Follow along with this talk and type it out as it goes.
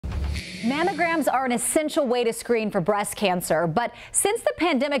Mammograms are an essential way to screen for breast cancer, but since the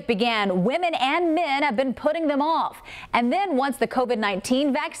pandemic began, women and men have been putting them off. And then once the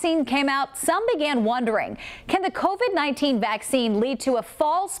COVID-19 vaccine came out, some began wondering, can the COVID-19 vaccine lead to a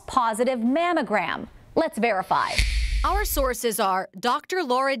false positive mammogram? Let's verify. Our sources are Dr.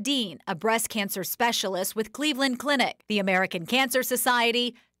 Laura Dean, a breast cancer specialist with Cleveland Clinic, the American Cancer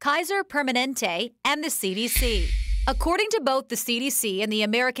Society, Kaiser Permanente, and the CDC. According to both the CDC and the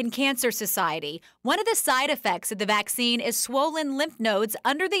American Cancer Society, one of the side effects of the vaccine is swollen lymph nodes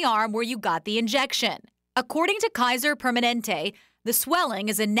under the arm where you got the injection. According to Kaiser Permanente, the swelling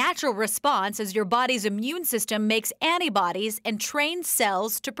is a natural response as your body's immune system makes antibodies and trains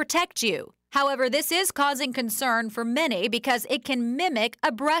cells to protect you. However, this is causing concern for many because it can mimic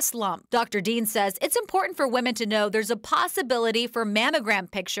a breast lump. Dr. Dean says it's important for women to know there's a possibility for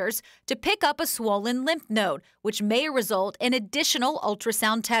mammogram pictures to pick up a swollen lymph node, which may result in additional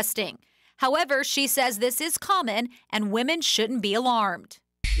ultrasound testing. However, she says this is common and women shouldn't be alarmed.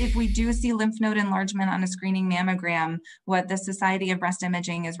 If we do see lymph node enlargement on a screening mammogram, what the Society of Breast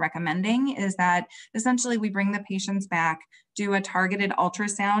Imaging is recommending is that essentially we bring the patients back, do a targeted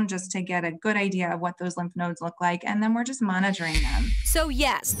ultrasound just to get a good idea of what those lymph nodes look like, and then we're just monitoring them. So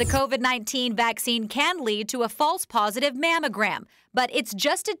yes, the COVID-19 vaccine can lead to a false positive mammogram, but it's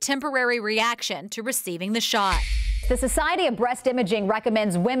just a temporary reaction to receiving the shot. The Society of Breast Imaging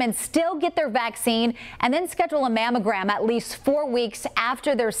recommends women still get their vaccine and then schedule a mammogram at least 4 weeks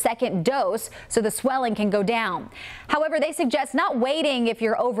after their second dose so the swelling can go down. However, they suggest not waiting if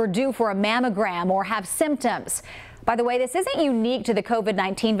you're overdue for a mammogram or have symptoms. By the way, this isn't unique to the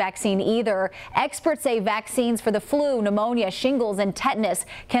COVID-19 vaccine either. Experts say vaccines for the flu, pneumonia, shingles, and tetanus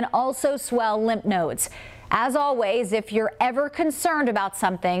can also swell lymph nodes. As always, if you're ever concerned about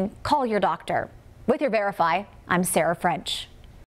something, call your doctor. With your Verify, I'm Sarah French.